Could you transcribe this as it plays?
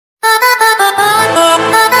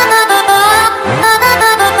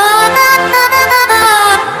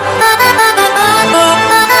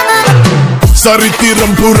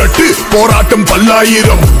சரித்திரம் புரட்டு போராட்டம்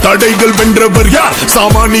பல்லாயிரம் தடைகள் வென்றவர் யார்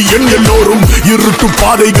சாமானியன் எல்லோரும் இருட்டு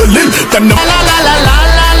பாதைகளில் தன்னை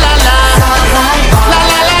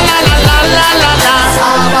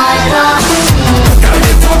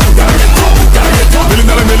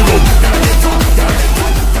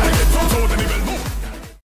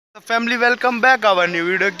family welcome back our new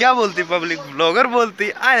video. क्या बोलती पब्लिक ब्लॉगर बोलती।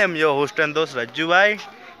 I am your host and दोस्त रज्जू भाई।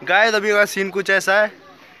 गाइस अभी का सीन कुछ ऐसा है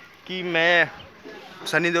कि मैं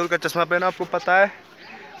सनी देओल का चश्मा पहना, आपको पता है।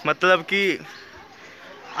 मतलब कि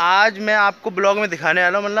आज मैं आपको ब्लॉग में दिखाने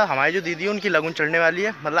वाला हूँ, मतलब हमारी जो दीदी है उनकी लगन चढ़ने वाली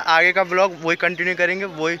है। मतलब आगे का ब्लॉग वही कंटिन्यू करेंगे,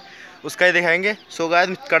 वही उसका ही दिखाएंगे। सो गाइस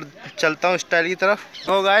चलता हूँ स्टाइल की तरफ।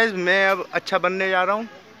 तो गाइस मैं अब अच्छा बनने जा रहा हूँ।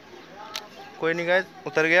 कोई नहीं गाइस,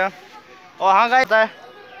 उतर गया। और हाँ गाइस है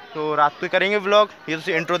तो रात को करेंगे व्लॉग। ये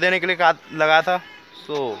तो इंट्रो देने के लिए लगा था।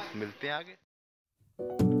 सो मिलते हैं आगे।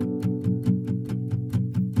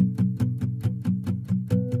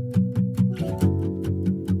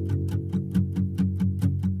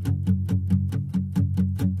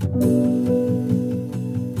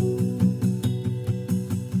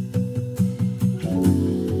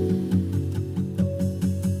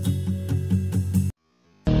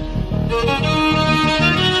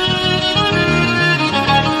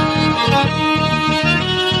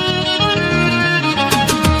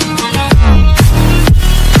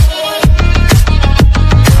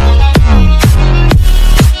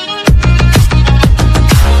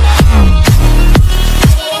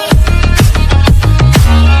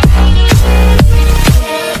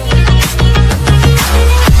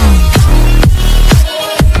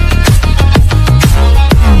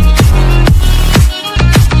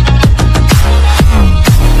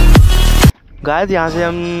 गाइस यहाँ से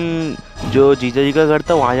हम जो जीजा जी का घर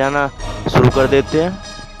था वहाँ जाना शुरू कर देते हैं।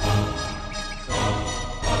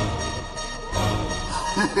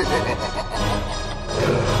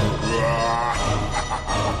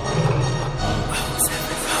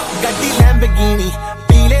 गड्डी लैम्बोर्गिनी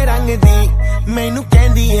पीले रंग दी मैनू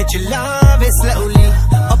कहंदी है चलावे स्लोली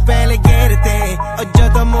और पहले गेर ते और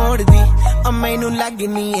जदों मोड़ दी और मैनू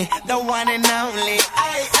लगनी है the one and only।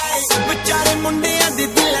 बेचारे मुंडियां दे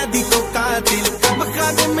दिलां दी तो कातिल बखा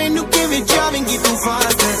दे मैनू किवें जावेंगी तू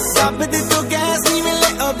फास्ट दब दे तो गैस नहीं मिले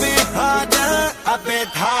a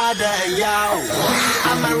bit harder yo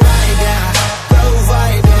I'm a rider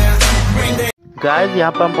provider bring the। Guys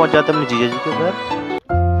यहाँ पर हम पहुँच जाते हैं जीजा जी के घर।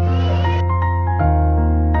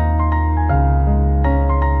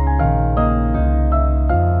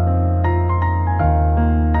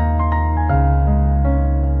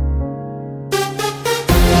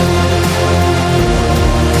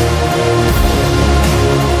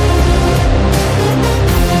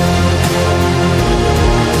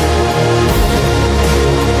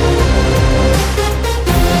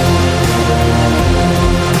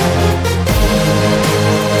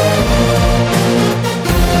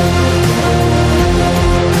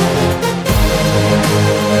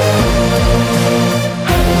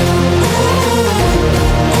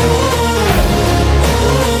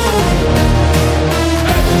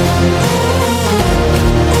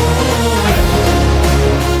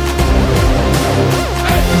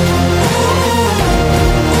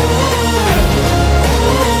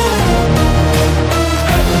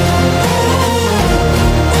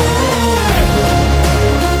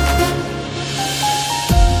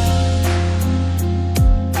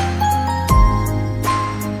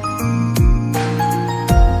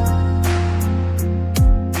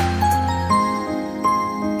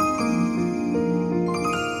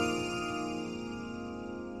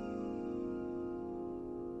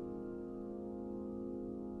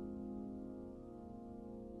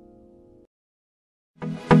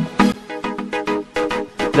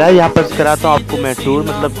 गाइस यहाँ पर कराता हूँ आपको मैं टूर,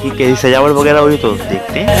 मतलब कि कैसी सजावट वगैरह हुई तो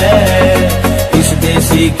देखते हैं। इस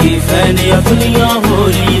देसी की फैनिया दुनिया हो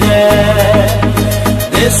रही है,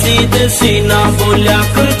 देसी देसी ना बोलिया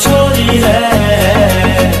कर छोरी है।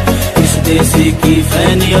 इस देसी की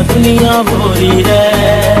फैनिया दुनिया हो रही है।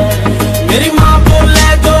 मेरी माँ बोले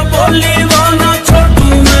जो बोली वो ना छोड़ू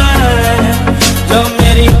मैं, जो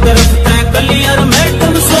मेरी तरफ तय गलियां में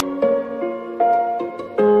तुम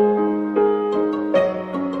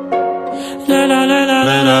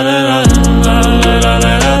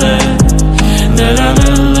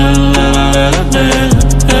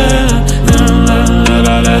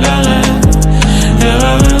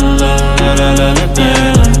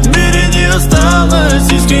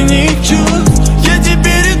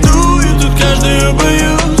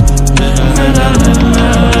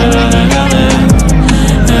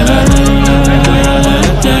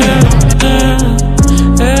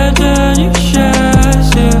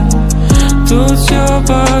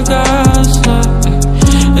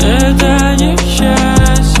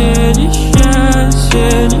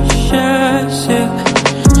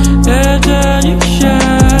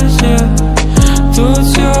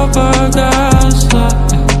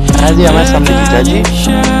Ради я сам не видящий.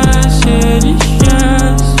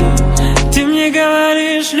 Ты мне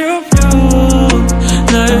говоришь люблю,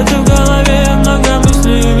 на это в голове много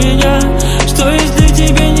мыслей у меня. Что если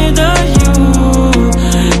тебе не даю,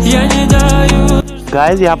 я не даю.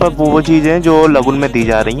 गाइस यहाँ पर वो चीजें जो लगुन में दी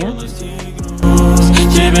जा रही हैं.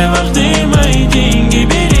 Тебе важны мои деньги,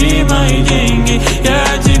 бери мои деньги, я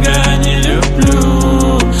тебя не люблю.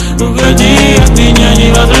 Уходи от меня, не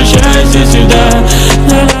возвращайся сюда.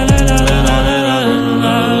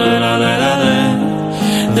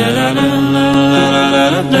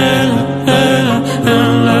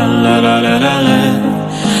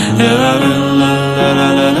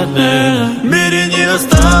 В мире не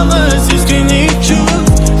осталось искренних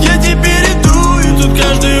чувств, я теперь иду и тут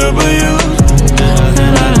каждый убьет.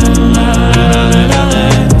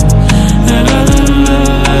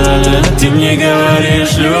 Ты мне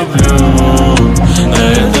говоришь люблю, на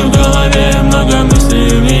это в голове много мыслей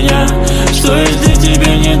у меня. Что если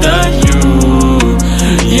тебе не даю,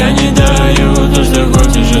 я не даю то, что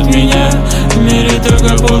хочешь от меня. В мире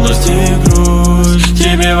только подлость и грусть.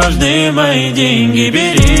 Тебе важны мои деньги,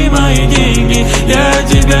 бери мои деньги, я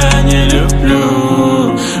тебя не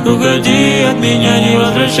люблю. Уходи от меня, не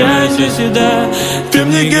возвращайся сюда. Ты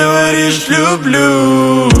мне говоришь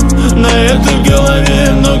люблю, на это в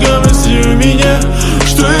голове много мыслей у меня.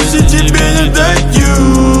 Что если тебе не даю,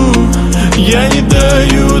 я не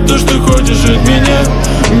даю то, что хочешь от меня.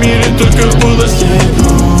 В мире только подлость и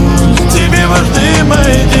грусть. Тебе важны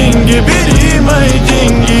мои деньги, бери мои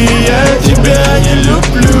деньги, я тебя не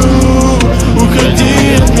люблю. Уходи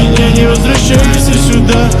от меня, не возвращайся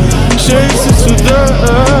сюда, возвращайся сюда,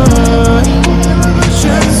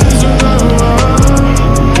 возвращайся сюда.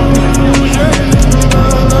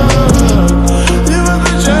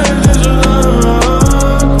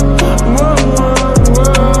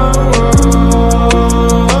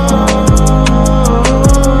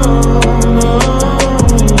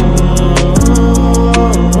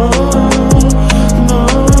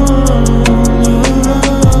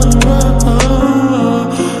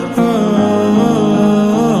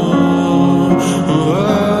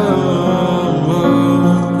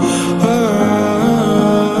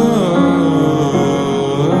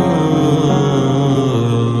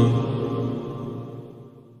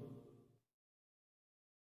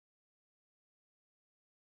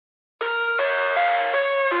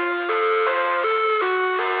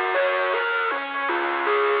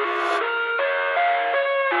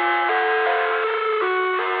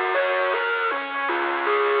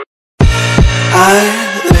 I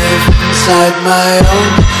live inside my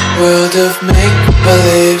own world of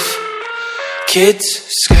make-believe. Kids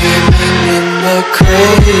screaming in the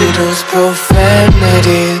cradles,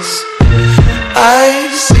 profanities. I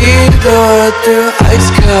see the world through eyes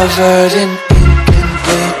covered in ink and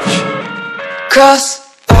bleach. Cross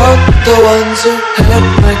out the ones who heard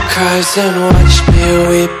my cries and watched me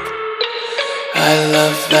weep. I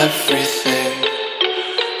love everything.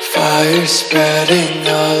 Fire spreading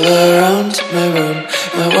all around my room.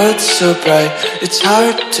 My world's so bright, it's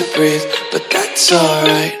hard to breathe, but that's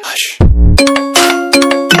alright. Hush.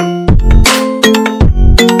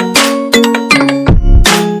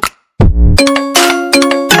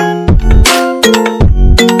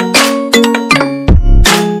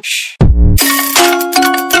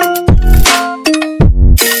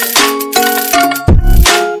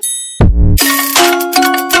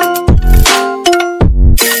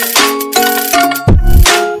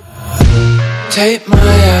 Tape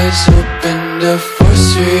my eyes open to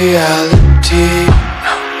force reality.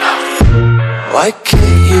 Why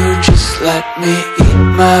can't you just let me eat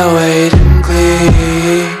my weight in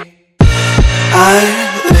glee? I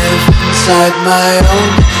live inside my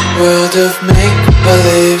own world of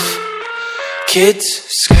make-believe. Kids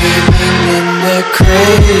screaming in their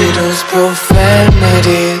cradles,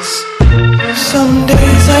 profanities. Some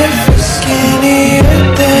days I feel skinnier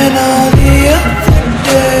than all the other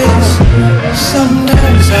days.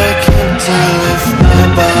 Sometimes I can't tell if my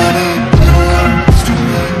body belongs to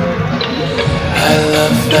me. I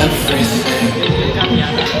love everything.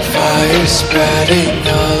 Fire spreading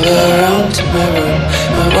all around my room.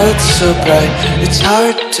 My world's so bright, it's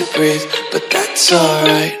hard to breathe, but that's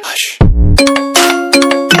alright. Hush.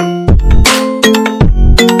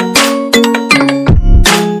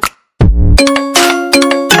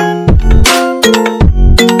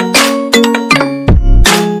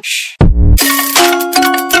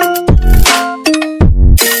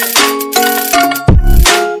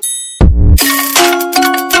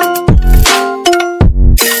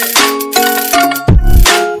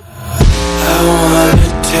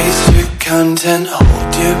 Content,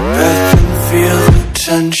 hold your breath and feel the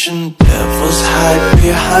tension.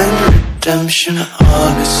 find redemption.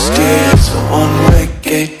 Honesty is a one-way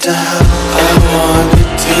gate to hell. I want to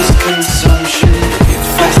taste consumption, breathe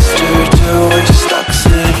faster to waste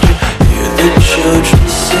oxygen. Hear the children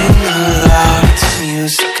sing aloud. It's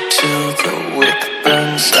music till the wick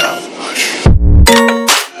burns out.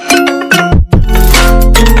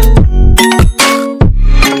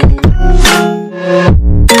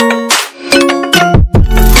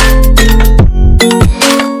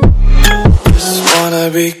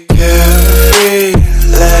 Be carefree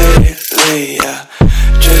lately, yeah.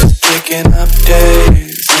 Just picking up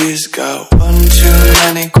daisies. Got one too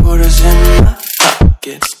many quarters in my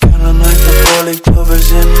pockets. Count 'em like the four-leaf clovers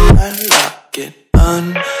in my locket.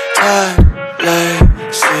 Untied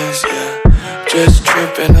laces, yeah. Just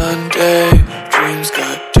tripping on daydreams.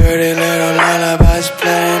 Got dirty little lullabies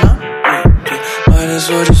playing on repeat. Might as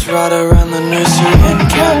well just ride around the nursery and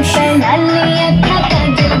count sheep.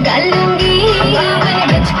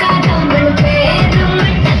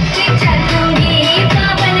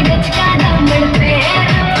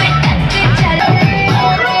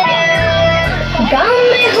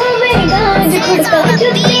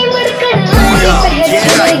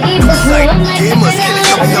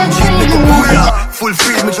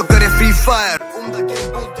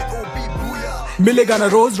 मिलेगा ना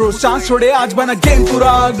रोज रोज chance छोड़े, आज बना game पूरा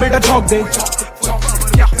आग बेटा झोंक दे।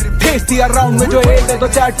 भेज दिया राउंड में जो एट है तो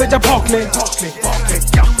चैट पे जा भौंक ले।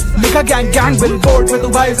 लिखा गैंग गैंग बिल बोर्ड पे तू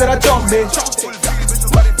भाई जरा चौंक दे।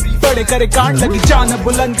 बड़े करे कांड लगी जान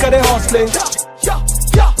बुलंद करे हौसले।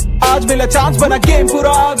 आज मिला चांस बना गेम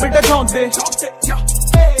पूरा आग बेटा झोंक दे।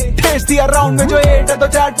 भेज दिया राउंड में जो एट है तो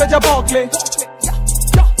चैट पे जा भौंक ले।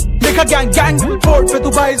 लिखा गैंग गैंग बिल बोर्ड पे तू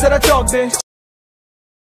भाई जरा चौंक दे।